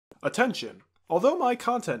Attention! Although my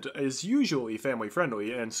content is usually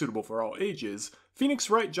family-friendly and suitable for all ages, Phoenix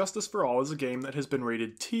Wright Justice for All is a game that has been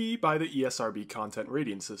rated T by the ESRB content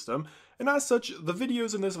rating system, and as such, the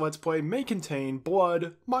videos in this Let's Play may contain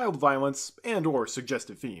blood, mild violence, and/or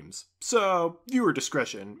suggestive themes. So, viewer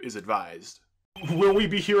discretion is advised. Will we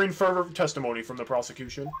be hearing further testimony from the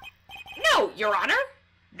prosecution? No, Your Honor.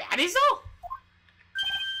 That is all.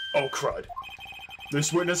 Oh, crud.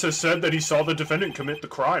 This witness has said that he saw the defendant commit the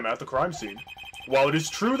crime at the crime scene. While it is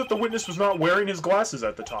true that the witness was not wearing his glasses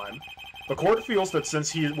at the time, the court feels that since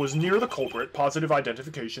he was near the culprit, positive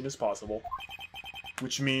identification is possible.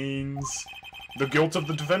 Which means the guilt of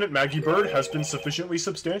the defendant, Maggie Bird, has been sufficiently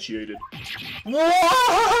substantiated.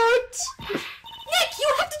 What?! Nick, you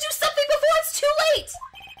have to do something before it's too late!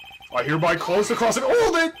 I hereby close the cross and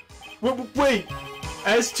hold it! Wait!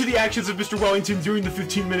 As to the actions of Mr. Wellington during the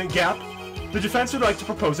 15-minute gap, the defense would like to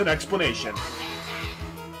propose an explanation.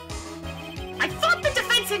 I thought the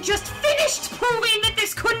defense had just finished proving that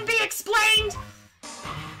this couldn't be explained!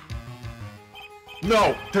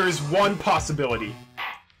 No, there is one possibility.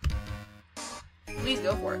 Please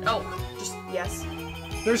go for it. Oh, just yes.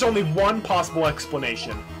 There's only one possible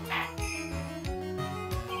explanation.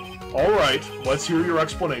 Alright, let's hear your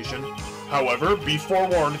explanation. However, be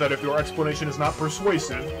forewarned that if your explanation is not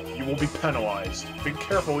persuasive, you will be penalized. Think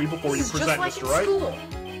carefully before you present, Mr. Wright. School.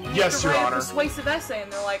 Yes, Your Honor. A persuasive essay, and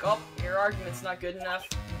they're like, "Oh, your argument's not good enough."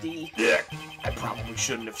 D. Yeah, I probably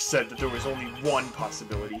shouldn't have said that there was only one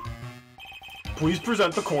possibility. Please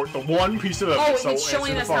present the court the one piece of evidence. Oh, it's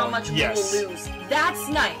showing us how much we will lose. That's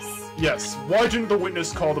nice. Yes. Why didn't the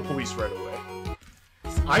witness call the police right away?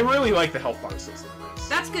 I really like the health bar system.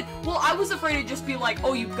 That's good. Well, I was afraid it'd just be like,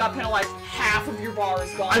 oh, you got penalized, half of your bar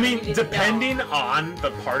is gone. I mean, depending on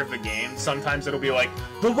the part of the game, sometimes it'll be like,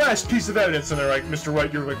 the last piece of evidence, and they're like, Mr.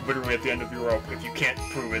 Wright, you're like literally at the end of your rope. If you can't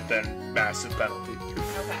prove it, then massive penalty.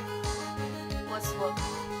 Okay. Let's look.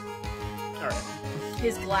 Alright.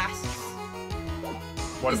 His glasses.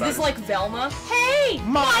 What is about this like Velma? Hey!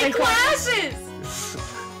 My glasses!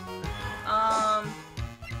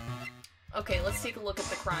 Okay, let's take a look at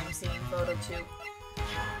the crime scene photo, too.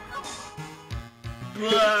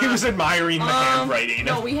 He was admiring the handwriting.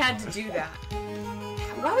 No, we had to do that.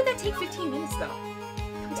 Why would that take 15 minutes, though?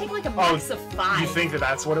 It would take like a max of 5. You think that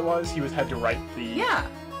that's what it was? He had to write the... Yeah.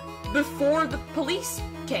 Before the police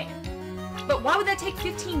came. But why would that take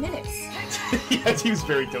 15 minutes? Yes, he was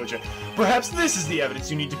very diligent. Perhaps this is the evidence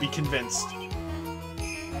you need to be convinced.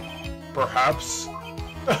 Perhaps?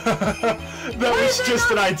 That was just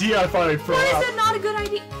an idea I thought I'd throw out. Why is that not a good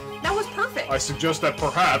idea? That was perfect. I suggest that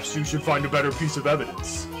perhaps you should find a better piece of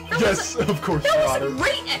evidence. Yes, of course, Your Honor. That was a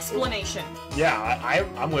great explanation. Yeah,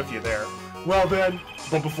 I'm with you there. Well then,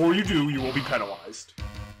 but before you do, you will be penalized.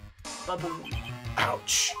 Ba-boom.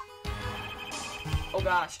 Ouch. Oh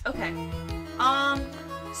gosh, okay.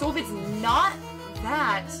 So if it's not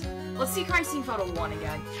that, let's see crime scene photo 1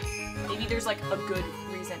 again. Maybe there's like a good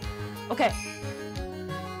reason. Okay.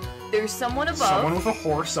 There's someone above. Someone with a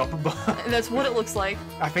horse up above. That's what it looks like.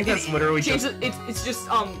 I think that's literally just... It's just,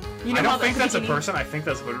 you know I don't think that's a person, I think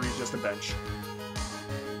that's literally just a bench.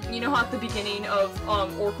 You know how at the beginning of,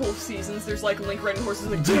 Oracle seasons, there's like Link riding horses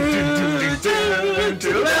like... That's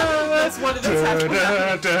what it is.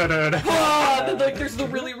 Like, there's the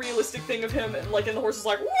really realistic thing of him, and like, and the horse is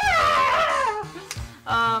like...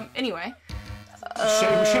 Anyway.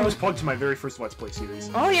 Shameless plug to my very first Let's Play series.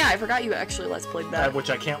 Oh yeah, I forgot you actually Let's Played that. Which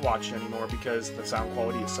I can't watch anymore because the sound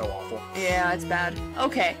quality is so awful. Yeah, it's bad.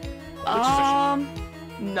 Okay.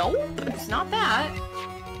 No, it's not that.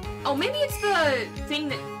 Oh, maybe it's the thing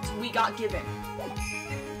that we got given.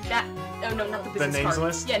 That, oh no, not the business card. The names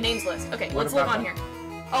list? Yeah, names list. Okay, let's look on here.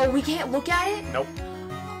 Oh, we can't look at it? Nope.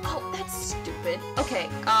 Oh, that's stupid. Okay,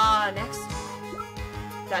 next.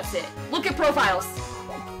 That's it. Look at profiles.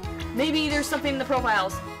 Maybe there's something in the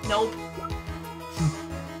profiles. Nope.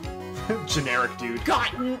 Generic dude. God,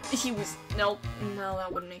 he was... Nope. No, that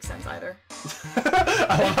wouldn't make sense either.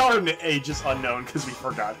 I love how her age is unknown because we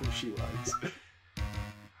forgot who she was.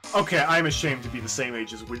 Okay, I'm ashamed to be the same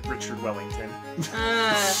age as Richard Wellington.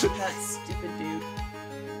 That stupid dude.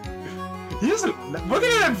 He doesn't...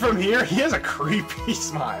 Looking at him from here, he has a creepy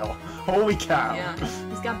smile. Holy cow. Yeah,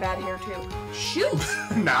 he's got bad hair too. Shoot!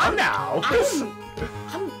 now.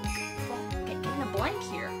 I'm getting a blank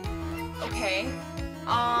here. Okay.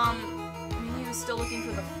 Maybe he was still looking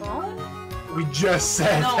for the phone? We just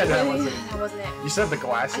said that wasn't it. That wasn't it. You said the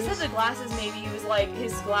glasses? I said the glasses, maybe he was like,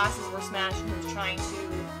 his glasses were smashed and he was trying to...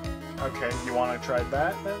 Okay, you want to try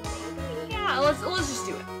that then? Yeah, let's just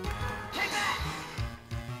do it.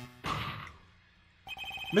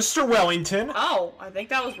 Mr. Wellington. Oh, I think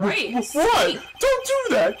that was right. What? Sweet. Don't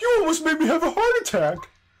do that! You almost made me have a heart attack!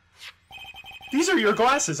 These are your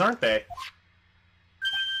glasses, aren't they?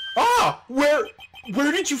 Ah!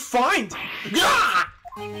 Where did you find? Ah!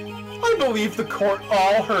 I believe the court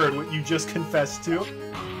all heard what you just confessed to.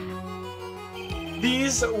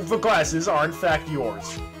 These glasses are in fact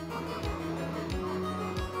yours.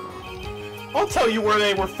 I'll tell you where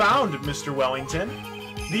they were found, Mr. Wellington.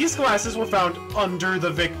 These glasses were found under the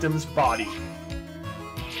victim's body.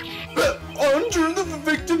 Under the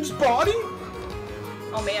victim's body?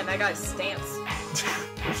 Oh man, that guy's stance.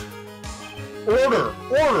 Order!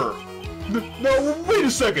 No, wait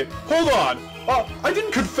a second. Hold on. I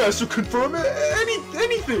didn't confess or confirm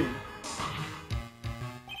anything.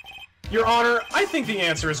 Your Honor, I think the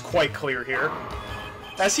answer is quite clear here.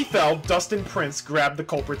 As he fell, Dustin Prince grabbed the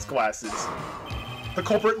culprit's glasses. The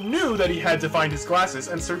culprit knew that he had to find his glasses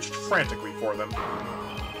and searched frantically for them.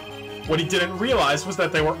 What he didn't realize was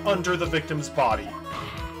that they were under the victim's body.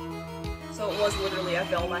 So it was literally a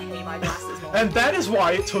Velma hey my glasses moment. And that is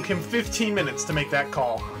why it took him 15 minutes to make that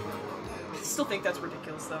call. I still think that's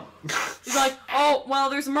ridiculous, though. He's like, oh, well,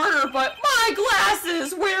 there's murder, but my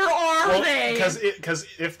glasses, where are they? Because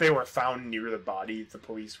if they were found near the body, the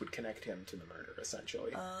police would connect him to the murder,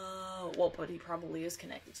 essentially. Oh, well, but he probably is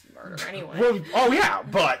connected to the murder anyway. Well, oh yeah,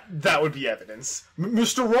 but that would be evidence.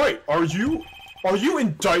 Mr. Wright, are you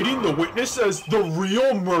indicting the witness as the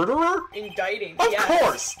real murderer? Indicting, Of yes.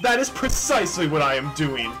 course! That is precisely what I am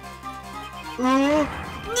doing.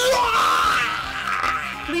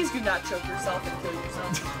 Please do not choke yourself and kill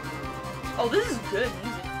yourself. Oh, this is good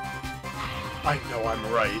music. I know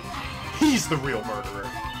I'm right. He's the real murderer.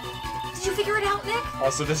 Did you figure it out, Nick?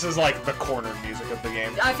 Also, this is like the corner music of the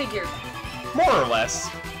game. I figured. More or less.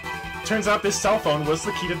 Turns out this cell phone was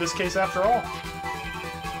the key to this case after all.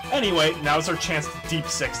 Anyway, now's our chance to deep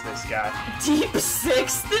six this guy. Deep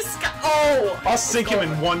six? This guy? Oh! I'll sink him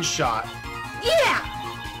in one shot. Yeah!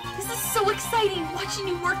 This is so exciting, watching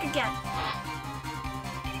you work again.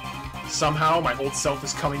 Somehow, my old self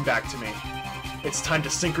is coming back to me. It's time to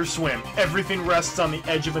sink or swim. Everything rests on the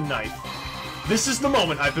edge of a knife. This is the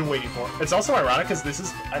moment I've been waiting for. It's also ironic because this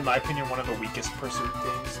is, in my opinion, one of the weakest Pursuit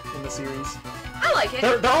games in the series. I like it.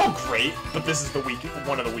 They're all great, but this is the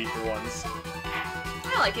one of the weaker ones.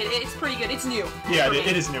 I like it. It's pretty good. It's new. Yeah,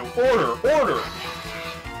 it is new. Order!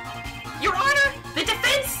 Your Honor, the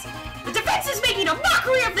defense is making a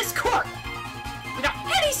mockery of this court. Without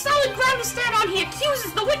any solid ground to stand on, he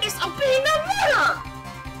accuses the witness of being the murderer.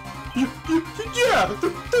 Yeah,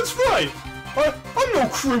 that's right. I'm no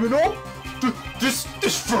criminal. This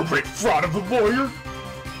first-rate fraud of a lawyer.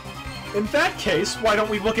 In that case, why don't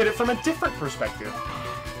we look at it from a different perspective?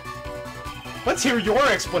 Let's hear your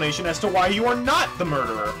explanation as to why you are not the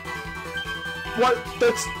murderer. What?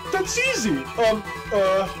 That's easy.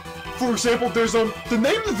 For example, there's the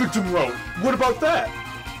name the victim wrote. What about that?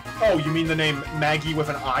 Oh, you mean the name Maggie with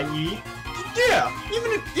an I-E? Yeah,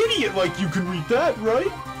 even an idiot like you can read that,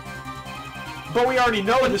 right? But we already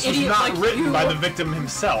know this was not written by the victim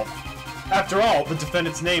himself. After all, the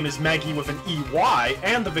defendant's name is Maggie with an E-Y,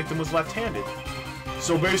 and the victim was left-handed.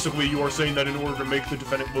 So basically, you are saying that in order to make the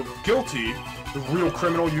defendant look guilty, the real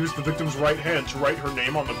criminal used the victim's right hand to write her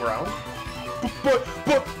name on the ground? But,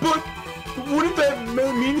 wouldn't that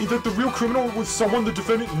mean that the real criminal was someone the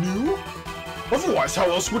defendant knew? Otherwise, how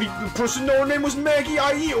else would the person know her name was Maggie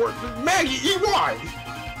I.E. or Maggie E.Y.?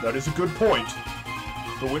 That is a good point.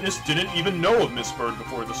 The witness didn't even know of Miss Bird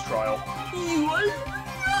before this trial. You are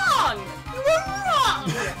wrong! You are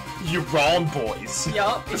wrong! You're wrong, boys.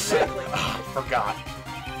 Yup, exactly. I forgot.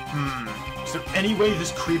 Is there any way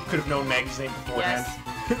this creep could have known Maggie's name beforehand?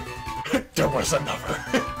 Yes. There was another.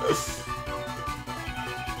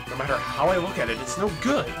 No matter how I look at it, it's no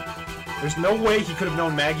good. There's no way he could have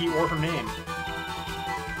known Maggie or her name.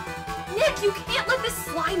 Nick, you can't let this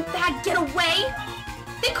slime bag get away!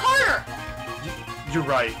 Think harder! You're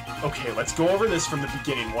right. Okay, let's go over this from the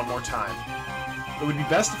beginning one more time. It would be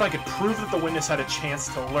best if I could prove that the witness had a chance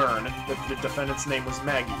to learn that the defendant's name was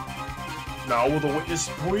Maggie. Now, will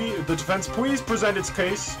the defense please present its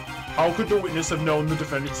case? How could the witness have known the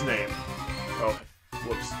defendant's name? Oh,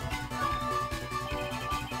 whoops.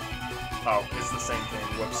 Oh, it's the same thing.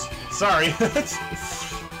 Whoops. Sorry.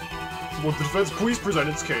 Will the defense please present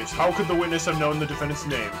its case? How could the witness have known the defendant's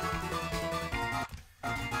name?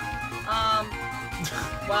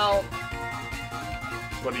 Well...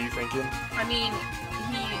 What are you thinking? I mean,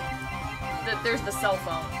 there's the cell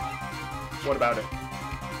phone. What about it?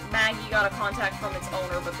 Maggie got a contact from its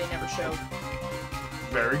owner, but they never showed.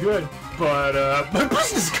 Very good. But, my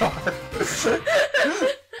business card!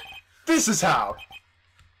 This is how.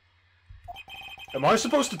 Am I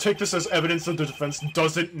supposed to take this as evidence that the defense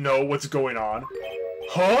doesn't know what's going on?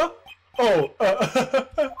 Huh? Oh,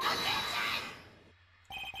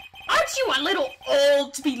 Aren't you a little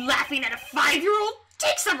old to be laughing at a 5-year-old?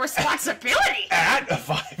 Take some responsibility! At a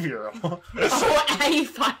 5-year-old. Oh, at a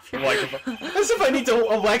 5-year-old. As if I need to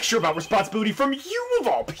lecture about responsibility from you, of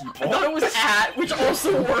all people. I thought it was at, which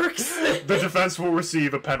also works. The defense will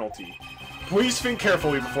receive a penalty. Please think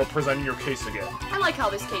carefully before presenting your case again. I like how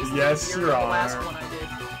this case is Yes, easier Your than the Honor. last one I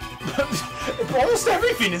did. Almost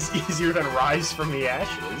everything is easier than Rise from the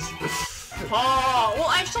Ashes. Oh, well,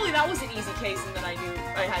 actually, that was an easy case, and then I knew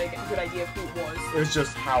I had a good idea of who it was. It was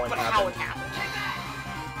just how it But happened. how it happened.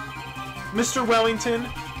 Mr. Wellington,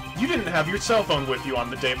 you didn't have your cell phone with you on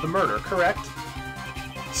the day of the murder, correct?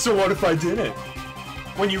 So what if I didn't?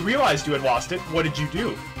 When you realized you had lost it, what did you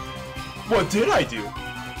do? What did I do?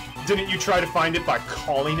 Didn't you try to find it by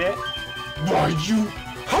calling it? Why,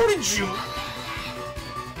 how did you?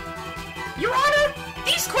 Your Honor,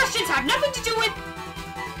 these questions have nothing to do with...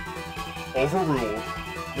 Overruled.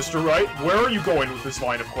 Mr. Wright, where are you going with this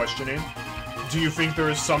line of questioning? Do you think there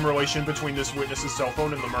is some relation between this witness's cell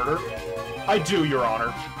phone and the murder? I do, Your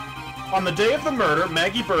Honor. On the day of the murder,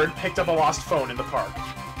 Maggie Bird picked up a lost phone in the park.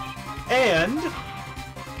 And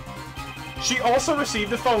she also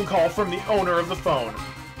received a phone call from the owner of the phone.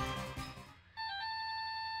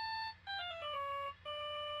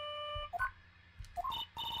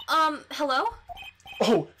 Hello?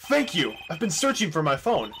 Oh, thank you. I've been searching for my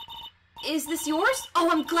phone. Is this yours?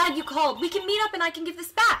 Oh, I'm glad you called. We can meet up and I can give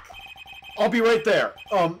this back. I'll be right there.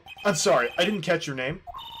 I'm sorry, I didn't catch your name.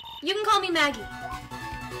 You can call me Maggie.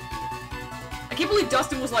 I can't believe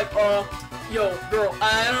Dustin was like, yo, girl,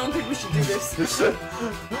 I don't think we should do this.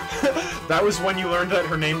 That was when you learned that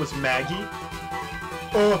her name was Maggie?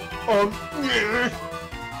 Yeah.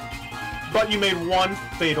 But you made one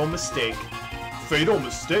fatal mistake. Fatal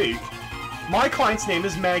mistake? My client's name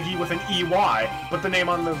is Maggie with an EY, but the name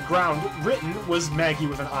on the ground written was Maggie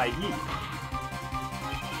with an IE.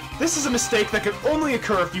 This is a mistake that could only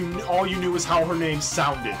occur if all you knew was how her name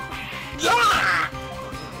sounded. Yeah!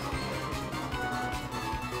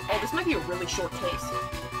 Oh, this might be a really short case.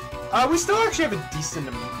 We still actually have a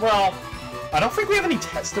decent well, I don't think we have any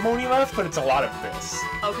testimony left, but it's a lot of this.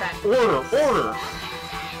 Okay. Order!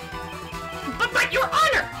 But Your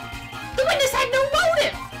Honor! The witness had no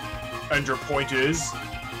motive! And your point is?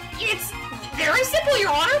 It's very simple, Your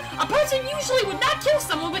Honor. A person usually would not kill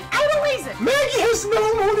someone without a reason. Maggie has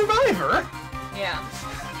no motive either! Yeah.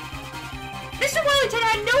 Mr. Wellington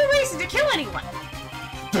had no reason to kill anyone.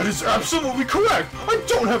 That is absolutely correct! I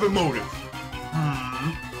don't have a motive!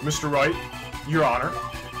 Mr. Wright, Your Honor,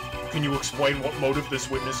 can you explain what motive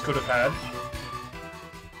this witness could have had?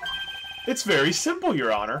 It's very simple,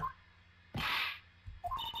 Your Honor.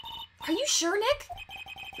 Are you sure, Nick?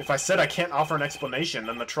 If I said I can't offer an explanation,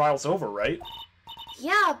 then the trial's over, right?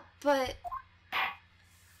 Yeah, but...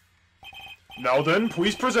 Now then,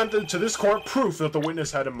 please present to this court proof that the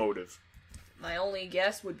witness had a motive. My only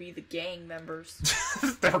guess would be the gang members.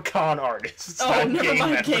 They're con artists. Oh, never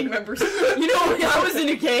mind, gang members. You know, I was in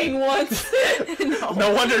a gang once.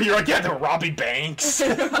 No wonder you're again Robbie Banks.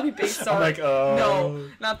 Robbie Banks, sorry. I'm like, No,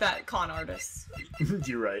 not that, con artists.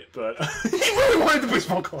 You're right, but he really wanted the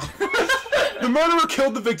baseball club. The murderer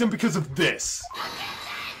killed the victim because of this.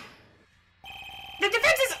 The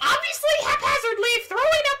defense is obviously haphazardly throwing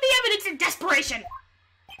out the evidence in desperation.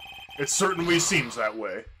 It certainly seems that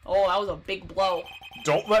way. Oh, that was a big blow.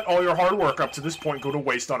 Don't let all your hard work up to this point go to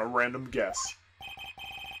waste on a random guess.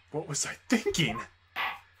 What was I thinking?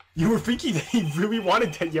 You were thinking that he really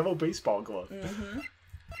wanted that yellow baseball glove.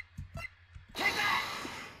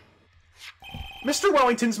 Mr.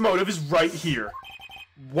 Wellington's motive is right here.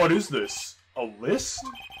 What is this? A list?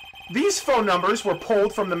 These phone numbers were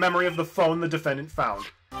pulled from the memory of the phone the defendant found.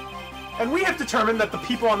 And we have determined that the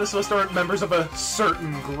people on this list are members of a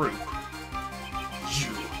certain group.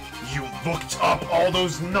 You looked up all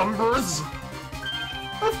those numbers?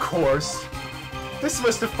 Of course. This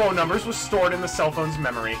list of phone numbers was stored in the cell phone's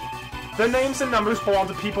memory. The names and numbers belong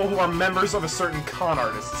to people who are members of a certain con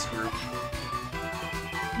artists group.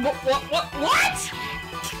 What?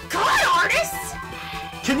 Con artists?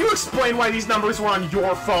 Can you explain why these numbers were on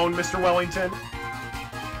your phone, Mr. Wellington?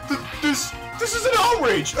 This is an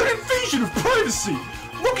outrage! An invasion of privacy!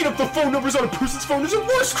 Looking up the phone numbers on a person's phone is a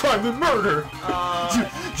worse crime than murder!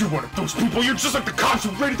 You're one of those people, you're just like the cops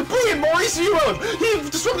who raided the brilliant Maurice Yellow! He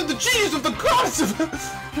disrupted the genius of the goddess of...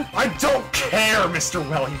 I don't care, Mr.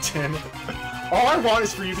 Wellington! All I want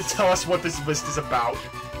is for you to tell us what this list is about.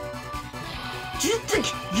 Do you think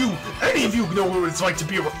any of you know what it's like to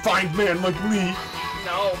be a refined man like me?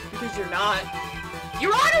 No, because you're not.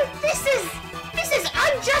 Your Honor, this is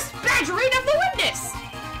unjust badgering of the witness!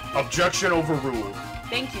 Objection overruled.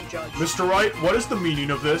 Thank you, Judge. Mr. Wright, what is the meaning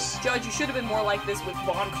of this? Judge, you should have been more like this with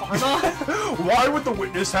Von Karma. Why would the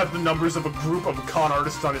witness have the numbers of a group of con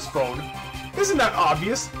artists on his phone? Isn't that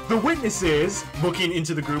obvious? The witness is, looking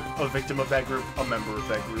into the group, a victim of that group, a member of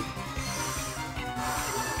that group.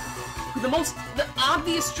 The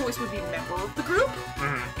obvious choice would be member of the group.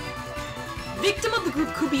 Victim of the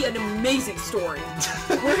group could be an amazing story.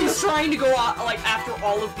 Where he's trying to go out, like, after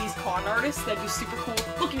all of these con artists. That'd be super cool.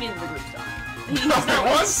 Looking into the group, though. Okay,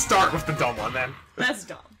 let's start with the dumb one, then. That's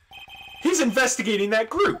dumb. He's investigating that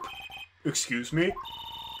group. Excuse me?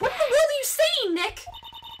 What in the world are you saying, Nick?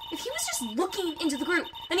 If he was just looking into the group,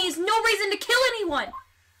 then he has no reason to kill anyone.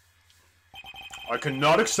 I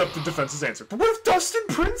cannot accept the defense's answer. But what if Dustin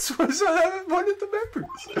Prince was one of the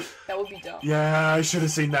members? That would be dumb. Yeah, I should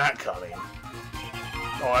have seen that coming.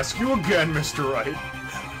 I'll ask you again, Mr. Wright.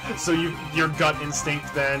 So your gut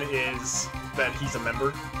instinct then is that he's a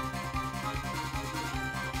member?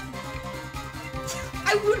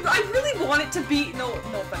 I really want it to be, no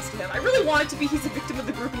offense to him, I really want it to be he's a victim of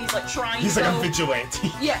the group and he's like trying He's to like a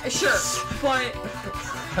vigilante. Yeah, sure, but...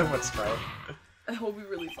 Let's try it. That will be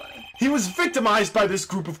really funny. He was victimized by this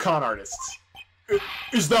group of con artists.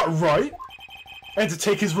 Is that right? And to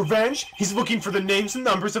take his revenge, he's looking for the names and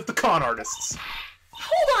numbers of the con artists.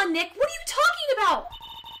 Hold on, Nick, what are you talking about?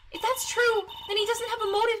 If that's true, then he doesn't have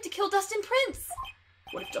a motive to kill Dustin Prince.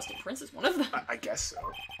 What if Dustin Prince is one of them? I guess so.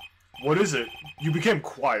 What is it? You became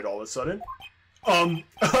quiet all of a sudden. I'm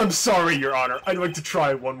sorry, Your Honor. I'd like to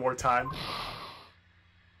try one more time.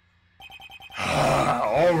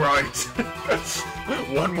 All right.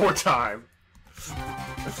 One more time.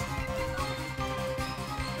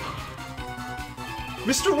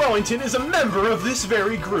 Mr. Wellington is a member of this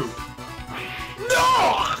very group.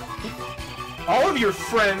 No! All of your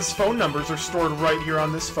friends' phone numbers are stored right here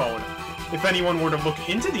on this phone. If anyone were to look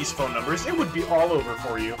into these phone numbers, it would be all over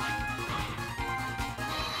for you.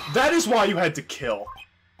 That is why you had to kill.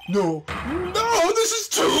 No, this is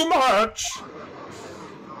too much!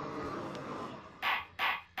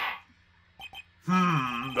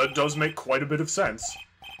 That does make quite a bit of sense.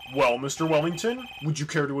 Well, Mr. Wellington, would you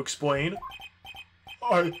care to explain?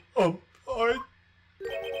 I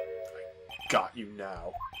got you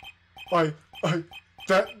now.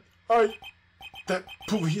 That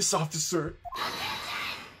police officer...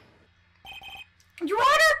 Your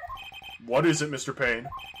Honor! What is it, Mr. Payne?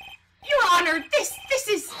 Your Honor, this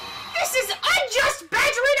is unjust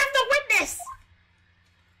badgering of the witness!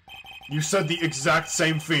 You said the exact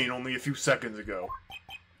same thing only a few seconds ago.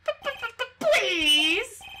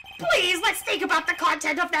 Please, let's think about the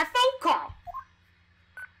content of that phone call.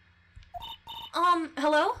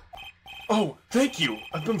 Hello? Oh, thank you.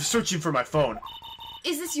 I've been searching for my phone.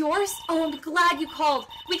 Is this yours? Oh, I'm glad you called.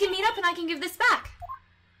 We can meet up and I can give this back.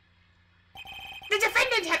 The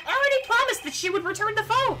defendant had already promised that she would return the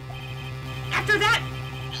phone. After that,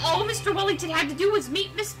 all Mr. Wellington had to do was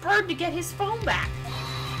meet Miss Bird to get his phone back.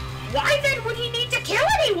 Why then would he need to kill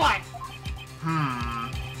anyone?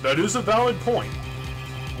 That is a valid point.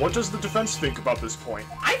 What does the defense think about this point?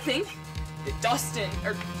 I think that Dustin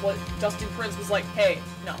Prince was like, hey,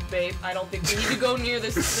 no, babe, I don't think we need to go near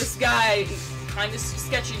this guy. He's kind of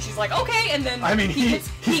sketchy. She's like, okay, and then he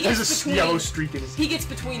has a yellow streak in his... He gets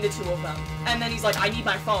between the two of them, and then he's like, I need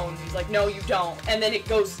my phone. He's like, no, you don't. And then it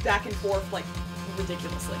goes back and forth, like,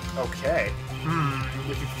 ridiculously. Okay.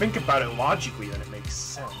 If you think about it logically, then it makes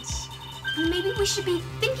sense. Maybe we should be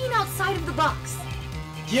thinking outside of the box.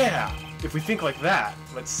 Yeah, if we think like that,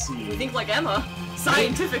 let's see. We think like Emma,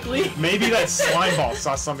 scientifically. Maybe that slimeball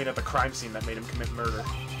saw something at the crime scene that made him commit murder.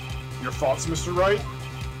 Your thoughts, Mr. Wright?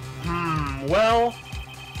 Well,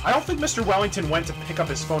 I don't think Mr. Wellington went to pick up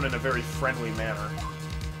his phone in a very friendly manner.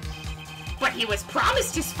 But he was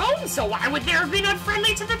promised his phone, so why would there have been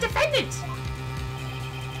unfriendly to the defendant?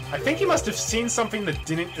 I think he must have seen something that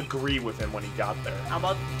didn't agree with him when he got there. How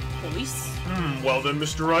about police? Well then,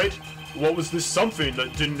 Mr. Wright, what was this something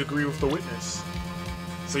that didn't agree with the witness?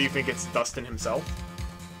 So you think it's Dustin himself?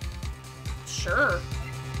 Sure.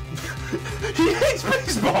 He hates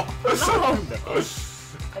baseball! No.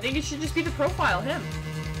 I think it should just be the profile, him.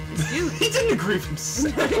 Dude. He didn't agree with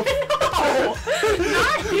himself. No! Not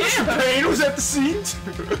him! Mr. Payne was at the scene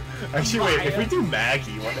too. Actually, wait, if we do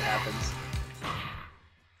Maggie, what happens?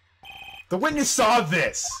 The witness saw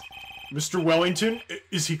this! Mr. Wellington,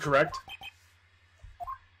 is he correct?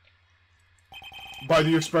 By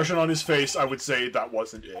the expression on his face, I would say that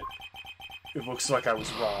wasn't it. It looks like I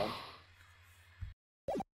was wrong.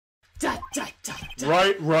 Da, da, da, da.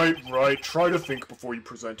 Right. Try to think before you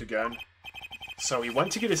present again. So he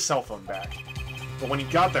went to get his cell phone back. But when he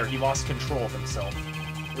got there, he lost control of himself.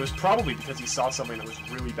 It was probably because he saw something that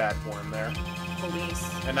was really bad for him there.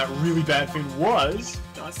 Police. And that really bad thing was...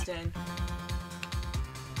 Dustin.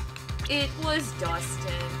 It was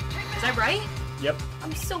Dustin. Is that right? Yep.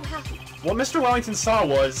 I'm so happy. What Mr. Wellington saw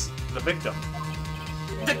was the victim.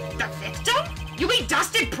 The victim? You mean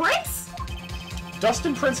Dustin Prince?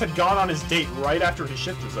 Dustin Prince had gone on his date right after his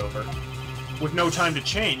shift was over. With no time to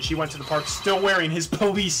change, he went to the park still wearing his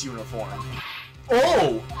police uniform.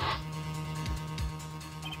 Oh!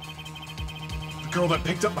 The girl that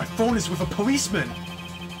picked up my phone is with a policeman!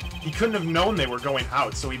 He couldn't have known they were going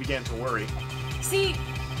out, so he began to worry. See,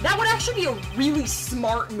 that would actually be a really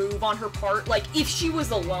smart move on her part. Like, if she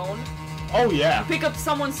was alone, Oh yeah. you pick up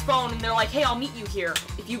someone's phone and they're like, hey, I'll meet you here.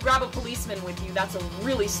 If you grab a policeman with you, that's a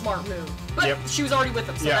really smart move. But Yep. she was already with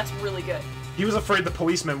him, so Yeah. that's really good. He was afraid the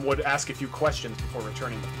policeman would ask a few questions before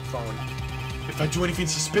returning the phone. If I do anything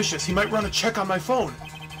suspicious, he might run a check on my phone.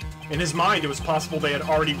 In his mind, it was possible they had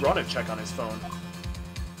already run a check on his phone.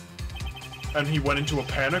 And he went into a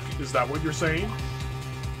panic? Is that what you're saying?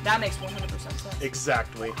 That makes 100% sense.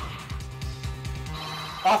 Exactly.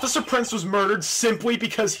 Officer Prince was murdered simply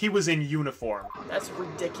because he was in uniform. That's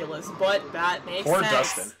ridiculous, but that makes Poor sense.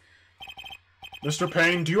 Dustin. Mr.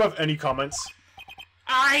 Payne, do you have any comments?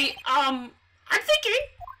 I'm thinking.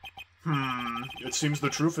 It seems the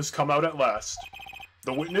truth has come out at last.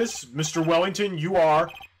 The witness, Mr. Wellington, you are...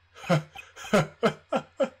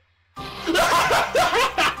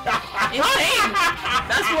 Insane!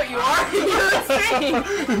 That's what you are. You're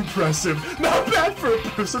insane! Impressive. Not bad for a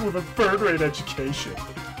person with a third-rate education.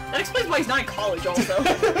 That explains why he's not in college, also.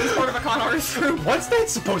 He's part of a con artist group. What's that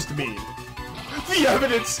supposed to mean? The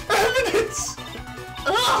evidence! Evidence!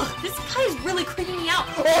 Ugh! This guy is really creeping me out.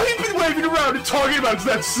 All you've been waving around and talking about is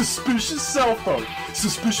that suspicious cell phone.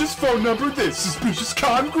 Suspicious phone number this, suspicious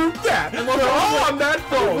con group that. I They're love all how on that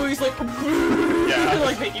phone. He's like, Yeah.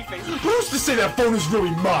 like making faces. Who's to say that phone is really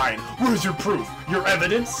mine? Where's your proof? Your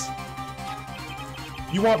evidence?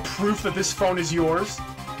 You want proof that this phone is yours?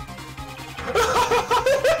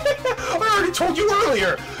 I already told you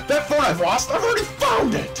earlier! That phone I've lost, I've already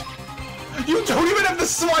found it! You don't even have the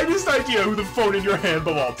slightest idea who the phone in your hand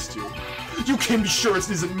belongs to. You can be sure it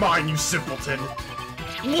isn't mine, you simpleton.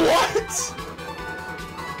 What?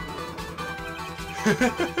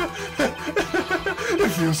 It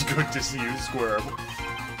feels good to see you squirm.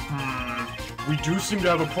 We do seem to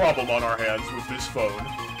have a problem on our hands with this phone.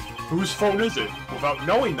 Whose phone is it? Without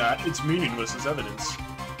knowing that, it's meaningless as evidence.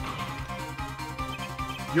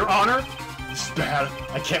 Your Honor? This is bad.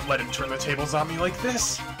 I can't let him turn the tables on me like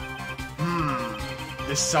this.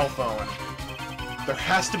 This cell phone. There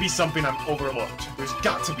has to be something I've overlooked. There's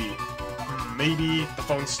got to be. Maybe the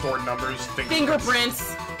phone stored numbers,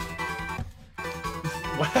 Fingerprints.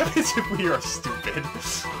 What happens if we are stupid?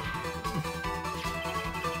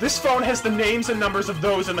 This phone has the names and numbers of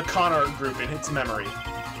those in the con art group in its memory.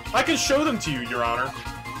 I can show them to you, Your Honor.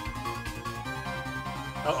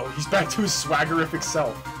 Uh-oh, he's back to his swaggerific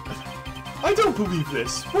self. I don't believe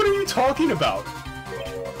this. What are you talking about?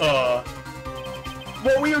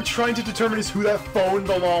 What we are trying to determine is who that phone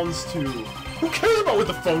belongs to. Who cares about what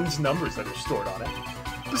the phone's numbers that are stored on it?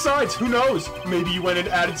 Besides, who knows? Maybe you went and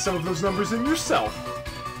added some of those numbers in yourself.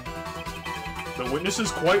 The witness is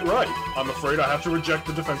quite right. I'm afraid I have to reject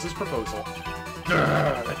the defense's proposal.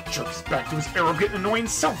 That jerk's back to his arrogant, annoying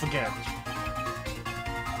self again.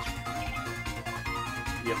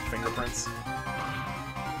 You have fingerprints?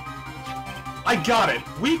 I got it!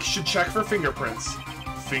 Weak should check for fingerprints.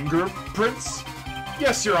 Fingerprints?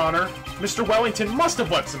 Yes, Your Honor. Mr. Wellington must have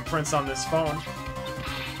left some prints on this phone.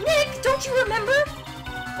 Nick, don't you remember?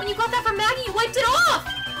 When you got that from Maggie, you wiped it off!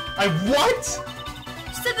 I what?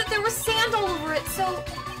 You said that there was sand all over it, so...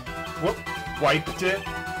 What? Wiped it?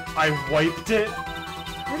 I wiped it?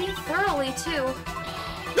 Pretty thoroughly, too.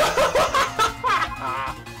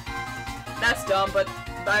 That's dumb, but,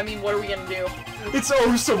 I mean, what are we gonna do? It's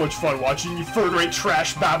oh so much fun watching you third-rate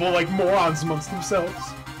trash babble like morons amongst themselves.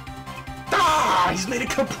 Ah! He's made a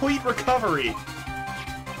complete recovery!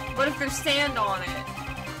 What if there's sand on it?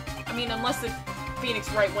 I mean, unless if Phoenix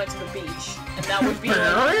Wright went to the beach, and that would be like,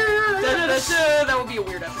 that would be a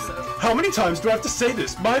weird episode. How many times do I have to say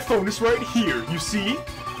this? My phone is right here, you see?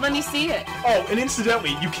 Let me see it. Oh, and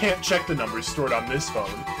incidentally, you can't check the numbers stored on this phone.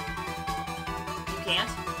 You can't?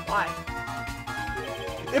 Why?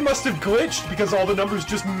 It must have glitched because all the numbers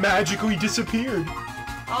just magically disappeared.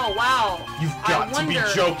 Oh, wow. You've got to be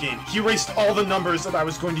joking. He erased all the numbers that I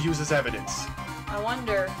was going to use as evidence. I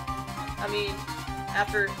wonder. I mean,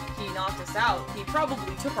 after he knocked us out, he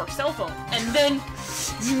probably took our cell phone. And then,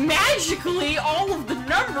 magically, all of the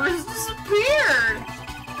numbers disappeared!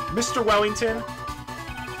 Mr. Wellington,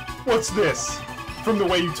 what's this? From the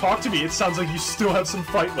way you talk to me, it sounds like you still have some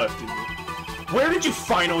fight left in you. Where did you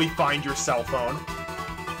finally find your cell phone?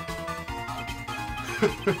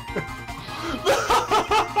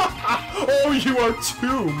 Oh, you are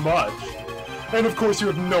too much. And of course you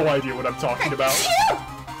have no idea what I'm talking about.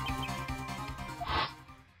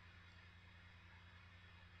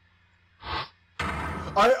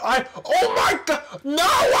 Oh my god! Now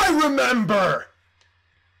I remember!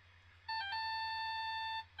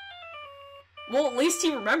 Well, at least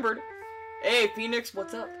he remembered. Hey, Phoenix,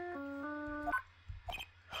 what's up?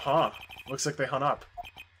 Huh. Looks like they hung up.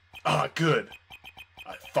 Ah, good.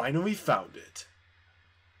 I finally found it.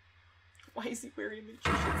 Why is he wearing a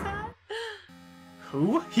magician's hat?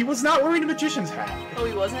 Who? He was not wearing a magician's hat. Oh,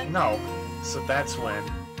 he wasn't? No. So that's when...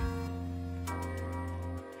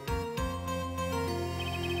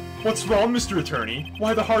 What's wrong, Mr. Attorney?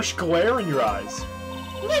 Why the harsh glare in your eyes?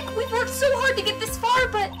 Nick, we've worked so hard to get this far,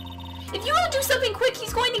 but if you don't do something quick,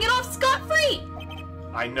 he's going to get off scot-free!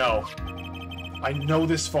 I know. I know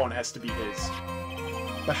this phone has to be his.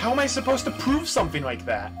 But how am I supposed to prove something like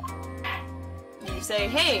that? You say,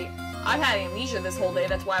 hey, I've had amnesia this whole day,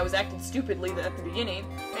 that's why I was acting stupidly at the beginning,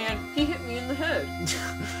 and he hit me in the head.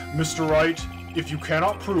 Mr. Wright, if you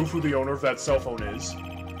cannot prove who the owner of that cell phone is,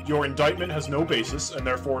 your indictment has no basis and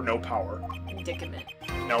therefore no power. Indictment.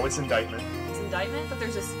 No, it's indictment. It's indictment, but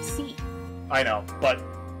there's a C. I know, but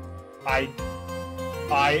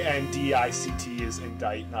I-N-D-I-C-T is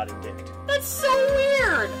indict, not indict. That's so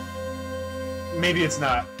weird! Maybe it's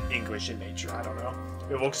not English in nature, I don't know.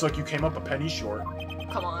 It looks like you came up a penny short.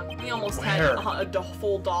 Come on, we almost Where? had a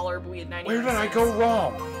full dollar, but we had 99 Where did I cents. go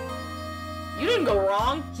wrong? You didn't go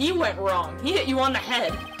wrong. He went wrong. He hit you on the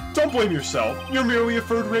head. Don't blame yourself. You're merely a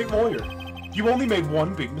third-rate lawyer. You only made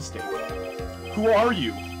one big mistake. Who are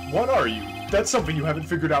you? What are you? That's something you haven't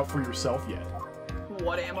figured out for yourself yet.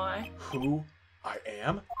 What am I? Who I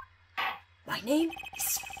am? My name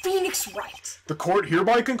is Phoenix Wright. The court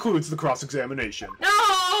hereby concludes the cross-examination.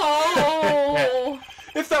 No!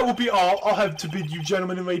 If that will be all, I'll have to bid you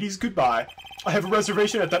gentlemen and ladies goodbye. I have a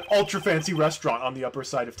reservation at that ultra-fancy restaurant on the upper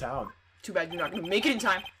side of town. Too bad you're not going to make it in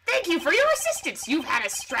time. Thank you for your assistance. You've had a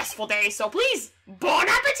stressful day, so please, bon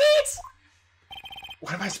appetit!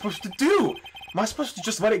 What am I supposed to do? Am I supposed to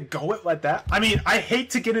just let it go at that? I mean, I hate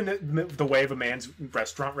to get in the way of a man's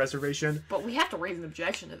restaurant reservation. But we have to raise an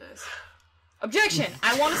objection to this. Objection!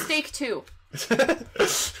 I want a steak too.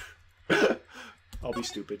 I'll be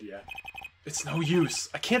stupid, yeah. It's no use.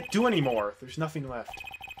 I can't do anymore. There's nothing left.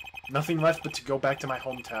 Nothing left but to go back to my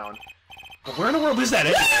hometown. But where in the world is that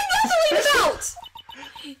anyway? What are you mumbling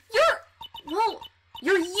about?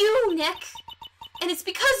 You're you, Nick. And it's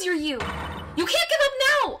because you're you. You can't give up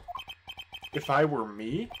now! If I were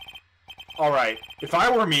me? Alright, if I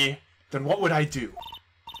were me, then what would I do?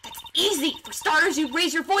 That's easy! For starters, you'd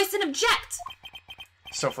raise your voice and object!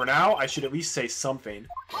 So for now, I should at least say something.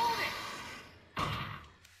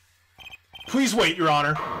 Please wait, Your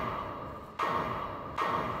Honor.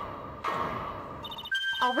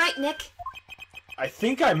 Alright, Nick. I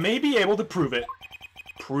think I may be able to prove it.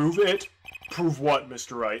 Prove it? Prove what,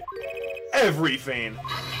 Mr. Wright? Everything!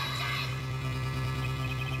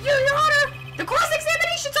 Your Honor! The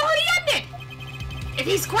cross-examination's already ended! If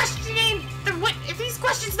he questions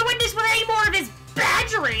the witness with any more of his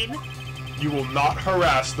badgering... You will not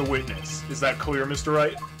harass the witness. Is that clear, Mr.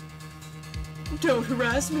 Wright? Don't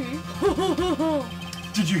harass me.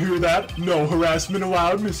 Did you hear that? No harassment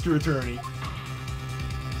allowed, Mr. Attorney.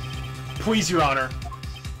 Please, Your Honor.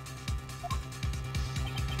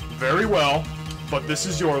 Very well, but this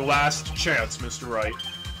is your last chance, Mr. Wright.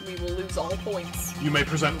 We will lose all points. You may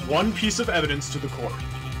present one piece of evidence to the court.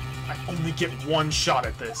 I only get one shot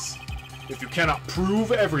at this. If you cannot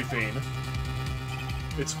prove everything,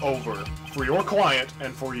 it's over. For your client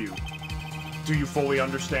and for you. Do you fully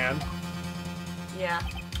understand? Yeah.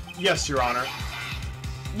 Yes, Your Honor.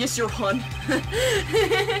 Yes, Your Hun.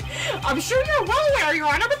 I'm sure you're well aware, Your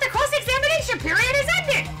Honor, but the cross-examination period is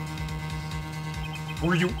ended!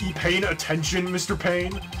 Were you paying attention, Mr.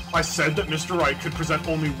 Payne? I said that Mr. Wright could present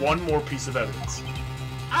only one more piece of evidence.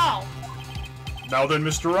 Oh. Now then,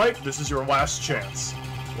 Mr. Wright, this is your last chance.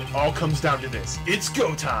 It all comes down to this. It's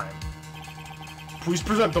go time! Please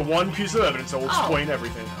present the one piece of evidence that will explain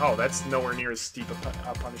everything. Oh, that's nowhere near as steep a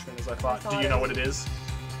punishment as I thought. Do you know what it is?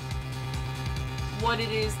 What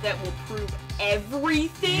it is that will prove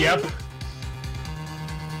everything? Yep.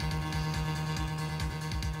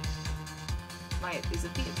 My try it. Is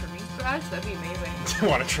it the attorney's badge? That'd be amazing. Do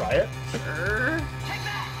you want to try it? Sure.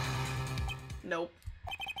 Nope.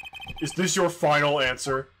 Is this your final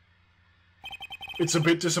answer? It's a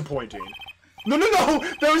bit disappointing. No, no, no!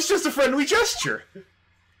 That was just a friendly gesture!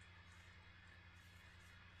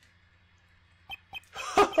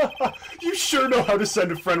 You sure know how to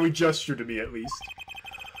send a friendly gesture to me, at least.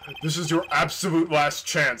 This is your absolute last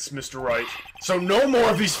chance, Mr. Wright. So no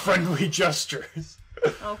more of these friendly gestures.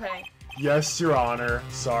 Okay. Yes, Your Honor.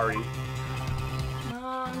 Sorry.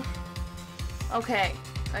 Okay.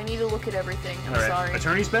 I need to look at everything. I'm All right. sorry.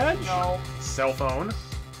 Attorney's badge? No. Cell phone?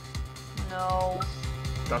 No.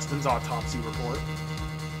 Dustin's autopsy report?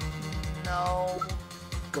 No.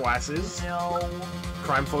 Glasses? No.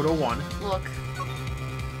 Crime photo 1. Look.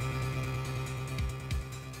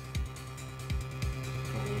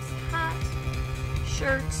 Police hat.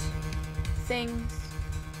 Shirt. Things.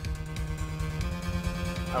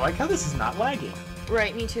 I like how this is not lagging.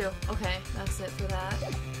 Right, me too. Okay, that's it for that.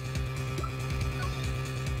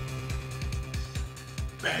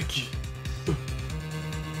 Maggie.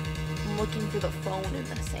 I'm looking for the phone in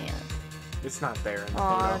the sand. It's not there in the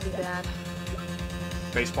Aw, photo. that'd be bad.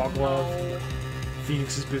 Baseball glove. No.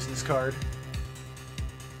 Phoenix's business card.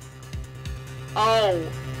 Oh.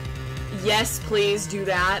 Yes, please do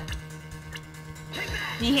that.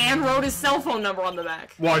 He handwrote his cell phone number on the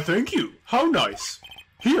back. Why, thank you. How nice.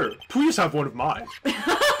 Here, please have one of mine.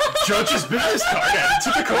 Judge's business card added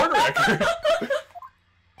to the court record.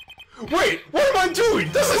 Wait, what am I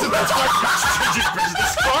doing? This isn't the judge's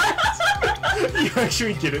business card. You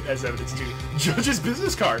actually get it as evidence too. Judge's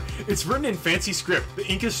business card. It's written in fancy script. The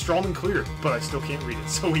ink is strong and clear, but I still can't read it,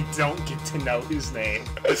 so we don't get to know his name.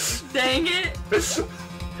 Dang it.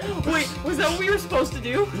 Wait, was that what we were supposed to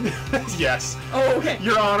do? Yes. Oh, okay.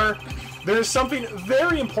 Your Honor, there is something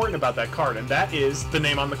very important about that card, and that is the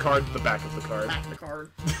name on the card, the back of the card. Back the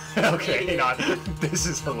card. Okay, hang on. This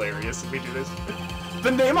is hilarious if we do this. The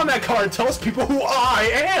name on that card tells people who I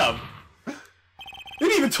am!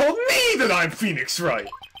 It even told me that I'm Phoenix Wright!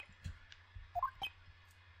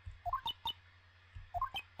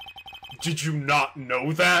 Did you not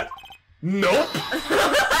know that? Nope!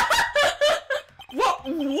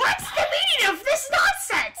 What's the meaning of this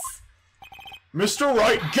nonsense? Mr.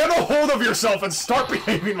 Wright, get a hold of yourself and start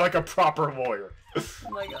behaving like a proper lawyer. Oh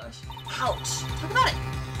my gosh. Ouch. Talk about it.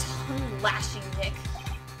 Tongue lashing, Nick.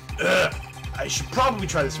 Ugh. I should probably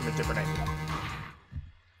try this from a different angle.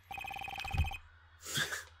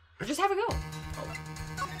 Just have a go.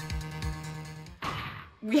 Oh.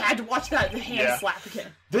 We had to watch that hand slap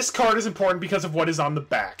again. This card is important because of what is on the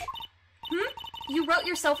back. You wrote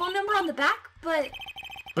your cell phone number on the back, but...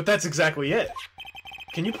 But that's exactly it.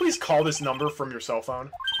 Can you please call this number from your cell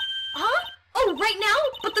phone? Huh? Oh, right now?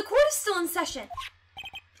 But the court is still in session.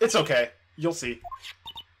 It's okay. You'll see.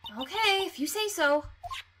 Okay, if you say so.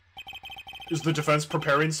 Is the defense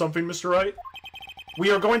preparing something, Mr. Wright?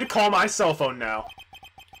 We are going to call my cell phone now.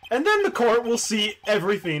 And then the court will see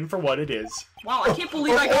everything for what it is. Wow, I can't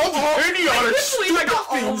believe I got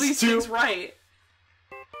all these too. things right.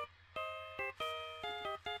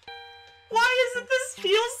 Why isn't this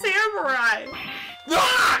Steel Samurai?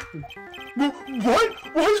 Ah! What?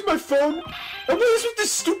 Why is my phone? What is with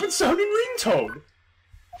this stupid sounding ringtone?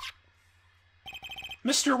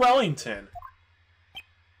 Mr. Wellington.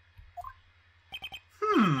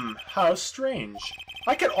 How strange.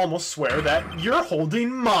 I could almost swear that you're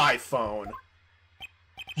holding my phone.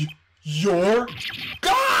 You're...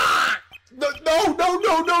 Ah! No!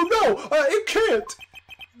 It can't!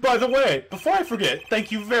 By the way, before I forget,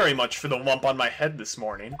 thank you very much for the lump on my head this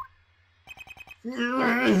morning.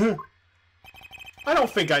 I don't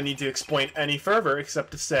think I need to explain any further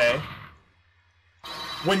except to say...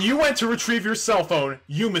 When you went to retrieve your cell phone,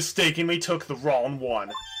 you mistakenly took the wrong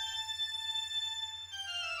one.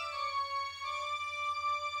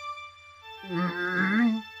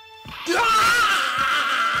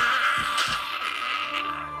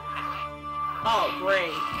 Oh,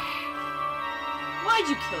 great. Why'd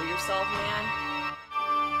you kill yourself, man?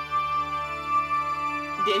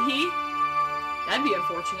 Did he? That'd be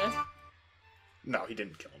unfortunate. No, he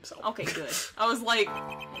didn't kill himself. Okay, good. I was like...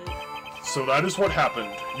 So that is what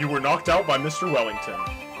happened. You were knocked out by Mr. Wellington.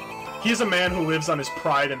 He is a man who lives on his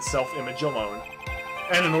pride and self-image alone.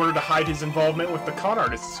 And in order to hide his involvement with the con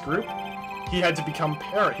artists group, he has become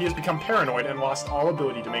paranoid and lost all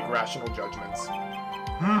ability to make rational judgments.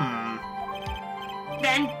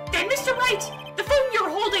 Then Mr. Wright! The phone you're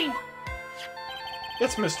holding!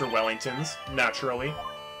 It's Mr. Wellington's, naturally.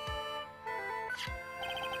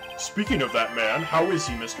 Speaking of that man, how is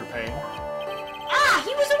he, Mr. Payne? Ah!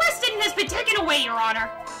 He was arrested and has been taken away, Your Honor!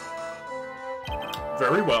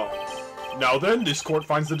 Very well. Now then, this court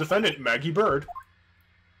finds the defendant, Maggie Bird.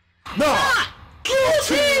 Not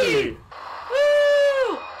guilty!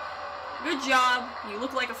 Woo! Good job. You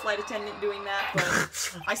look like a flight attendant doing that,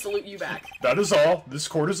 but I salute you back. That is all. This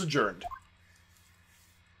court is adjourned.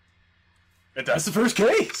 And that's the first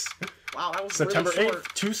case! Wow, that was September really 8th,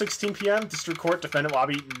 short. 2:16 p.m., District Court, Defendant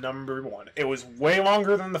Lobby, number 1. It was way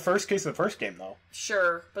longer than the first case of the first game, though.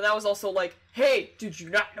 Sure, but that was also like, hey, did you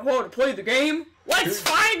not know how to play the game? Let's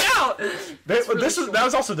find out! That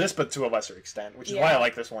was also this, but to a lesser extent, which is why I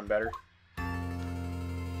like this one better. I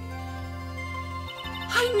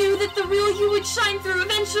knew that the real you would shine through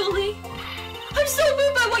eventually. I'm so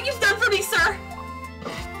moved by what you've done for me, sir.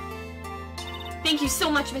 Thank you so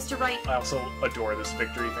much, Mr. Wright. I also adore this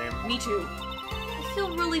victory theme. Me too. I feel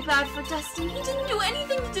really bad for Dustin. He didn't do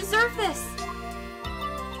anything to deserve this.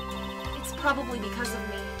 It's probably because of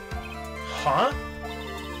me. Huh?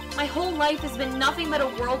 My whole life has been nothing but a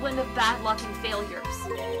whirlwind of bad luck and failures.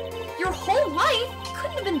 Your whole life?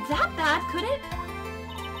 Couldn't have been that bad, could it?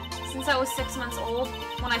 Since I was 6 months old,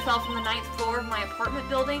 when I fell from the 9th floor of my apartment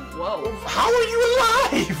building. Whoa. How are you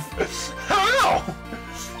alive? How?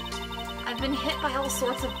 I've been hit by all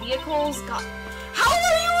sorts of vehicles. God, how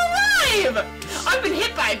are you alive? I've been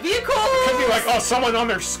hit by vehicles. It could be like, oh, someone on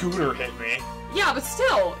their scooter hit me. Yeah, but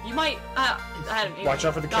still, you might. Watch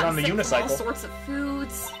out for the kid on the unicycle. All sorts of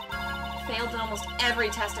foods. Failed in almost every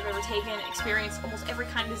test I've ever taken. Experienced almost every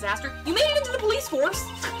kind of disaster. You made it into the police force.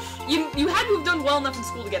 You had to have done well enough in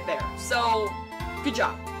school to get there. So, good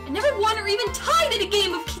job. I never won or even tied at a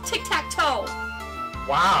game of tic-tac-toe.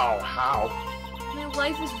 Wow, how? My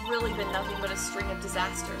life has really been nothing but a string of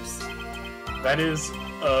disasters. That is,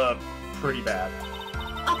 pretty bad.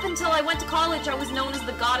 Up until I went to college, I was known as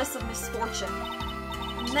the Goddess of Misfortune.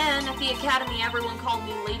 And then, at the academy, everyone called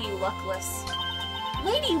me Lady Luckless.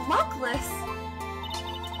 Lady Luckless?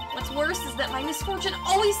 What's worse is that my misfortune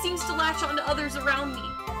always seems to latch onto others around me.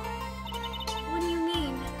 What do you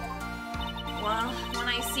mean? Well, when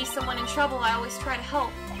I see someone in trouble, I always try to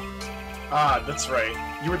help. Ah, that's right.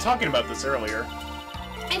 You were talking about this earlier.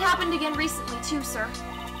 It happened again recently, too, sir.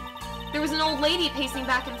 There was an old lady pacing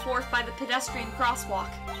back and forth by the pedestrian crosswalk.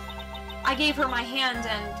 I gave her my hand,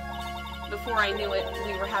 and before I knew it,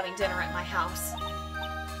 we were having dinner at my house.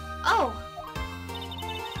 Oh.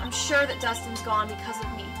 I'm sure that Dustin's gone because of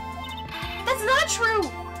me. That's not true!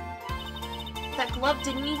 That glove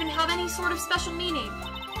didn't even have any sort of special meaning.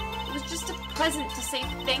 It was just a present to say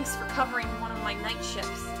thanks for covering one of my night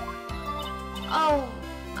shifts. Oh,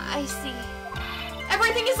 I see.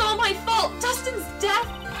 Everything is all my fault! Dustin's death!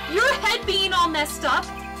 Your head being all messed up!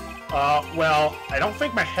 Well, I don't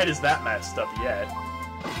think my head is that messed up yet.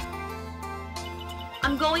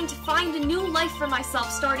 I'm going to find a new life for myself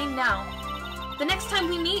starting now. The next time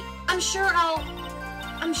we meet, I'm sure I'll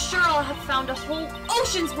have found a whole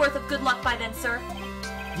ocean's worth of good luck by then, sir.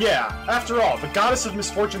 Yeah, after all, the Goddess of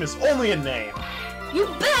Misfortune is only a name. You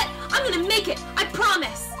bet! I'm gonna make it! I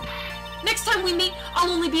promise! Next time we meet, I'll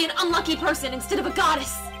only be an unlucky person instead of a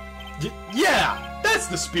goddess! Yeah! That's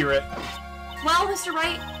the spirit! Well, Mr.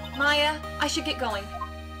 Wright, Maya, I should get going.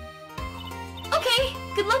 Okay,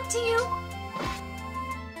 good luck to you!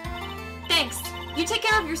 Thanks. You take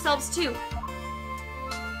care of yourselves, too.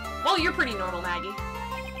 Well, you're pretty normal, Maggie.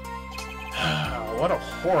 What a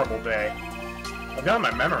horrible day. I've gotten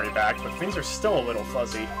my memory back, but things are still a little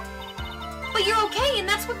fuzzy. But you're okay, and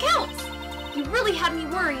that's what counts! You really had me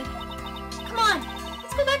worried. Come on,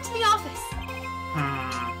 let's go back to the office.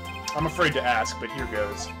 I'm afraid to ask, but here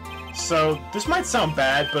goes. So, this might sound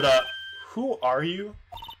bad, but, who are you?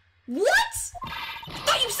 What? I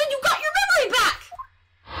thought you said you got your memory back!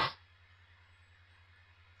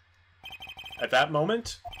 At that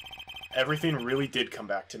moment, everything really did come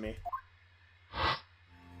back to me.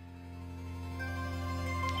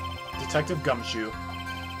 Detective Gumshoe.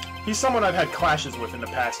 He's someone I've had clashes with in the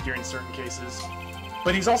past during certain cases,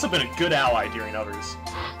 but he's also been a good ally during others.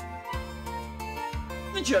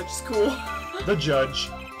 The judge is cool. The judge.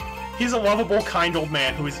 He's a lovable, kind old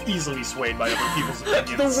man who is easily swayed by other people's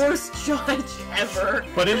opinions. The worst judge ever.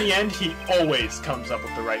 But in the end, he always comes up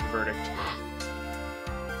with the right verdict.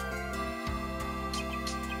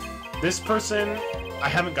 This person, I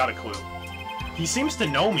haven't got a clue. He seems to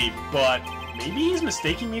know me, but maybe he's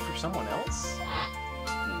mistaking me for someone else?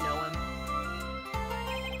 You know him.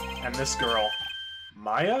 And this girl,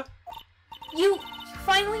 Maya? You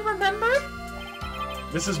finally remembered?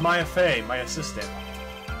 This is Maya Fey, my assistant.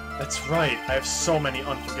 That's right, I have so many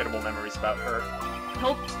unforgettable memories about her.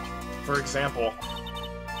 Nope. For example...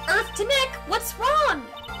 Earth to Nick, what's wrong?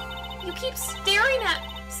 You keep staring at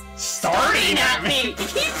Starting at me!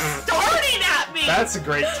 Keep starting at me! That's a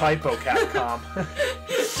great typo, Capcom.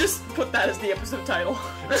 Just put that as the episode title.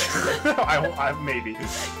 Maybe.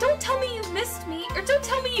 Don't tell me you've missed me, or don't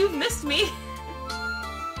tell me you've missed me.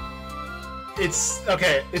 It's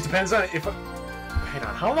okay. It depends on if. Hang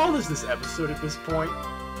on. How long is this episode at this point?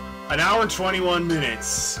 An hour and 21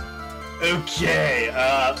 minutes. Okay.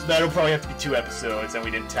 That'll probably have to be 2 episodes, and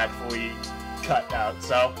we didn't tactfully cut out.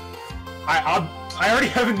 So, I already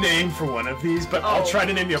have a name for one of these, but I'll try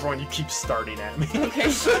to name the other one. You keep starting at me.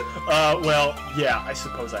 Okay. Well, yeah. I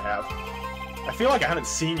suppose I have. I feel like I haven't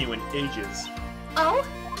seen you in ages. Oh?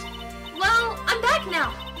 Well, I'm back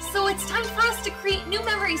now, so it's time for us to create new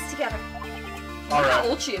memories together. Look how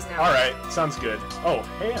old she is now. Alright, sounds good. Oh,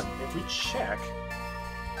 hey, if we check...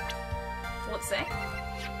 What's it say?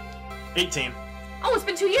 18. Oh, it's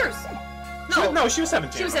been 2 years. No, she was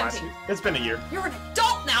 17. She was 17. It's been a year. You're an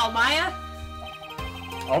adult now, Maya!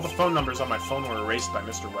 All the phone numbers on my phone were erased by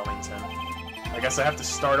Mr. Wellington. I guess I have to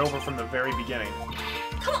start over from the very beginning.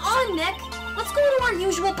 Come on, Nick! Let's go to our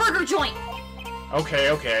usual burger joint!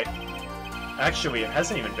 Okay. Actually, it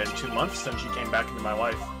hasn't even been 2 months since she came back into my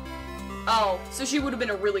life. Oh, so she would have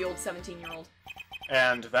been a really old 17-year-old.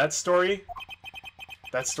 And that story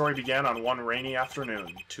began on one rainy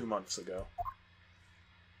afternoon 2 months ago.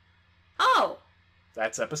 Oh!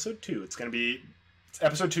 That's episode 2.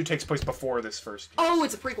 Episode 2 takes place before this first. Oh,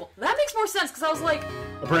 it's a prequel. That makes more sense, because I was like...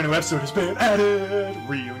 A brand new episode has been added!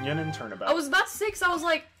 Reunion and Turnabout. I was about to say, because I was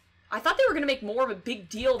like... I thought they were going to make more of a big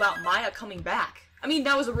deal about Maya coming back. I mean,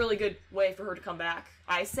 that was a really good way for her to come back,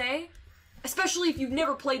 I say. Especially if you've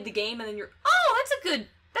never played the game and then you're... Oh, that's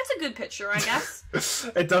a good picture, I guess.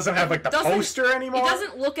 It doesn't have, like, the poster anymore? It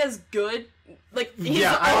doesn't look as good. Like,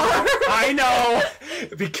 yeah, I know!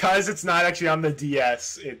 Because it's not actually on the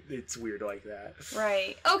DS, it's weird like that.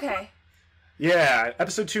 Right. Okay. Yeah,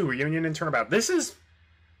 episode 2, Reunion and Turnabout. This is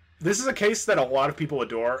a case that a lot of people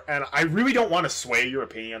adore, and I really don't want to sway your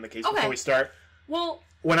opinion on the case before we start. Well...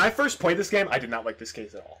 When I first played this game, I did not like this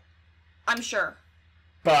case at all. I'm sure.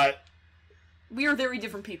 But... We are very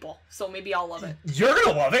different people, so maybe I'll love it. You're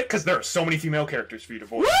gonna love it, because there are so many female characters for you to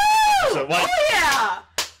voice. Woo! So, like, oh yeah!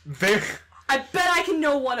 I bet I can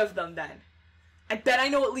know one of them then. I bet I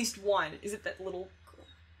know at least one. Is it that little girl?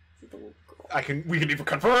 Is it the little girl? We can neither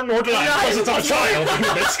confirm nor deny because it's our child in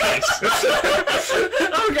this case.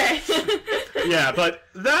 Okay. Yeah, but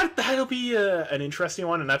that'll be an interesting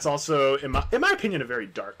one, and that's also, in my opinion, a very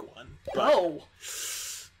dark one. But, oh.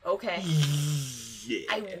 Okay. Yeah.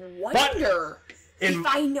 I wonder if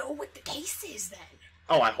I know what the case is then.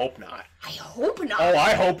 Oh, I hope not. I hope not. Oh,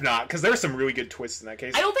 I hope not, because there's some really good twists in that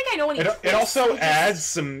case. I don't think I know any twists. It also adds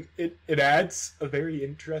some... It adds a very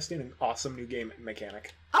interesting and awesome new game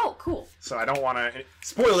mechanic. Oh, cool. So I don't want to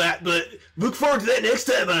spoil that, but look forward to that next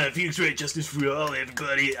time on Phoenix Wright Justice for All,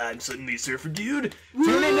 everybody. I'm Suddenly Surfer Dude.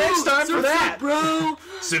 Tune in next time for that. Bro.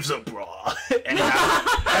 Surf's up, bro. And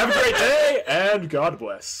have a great day, and God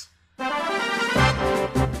bless.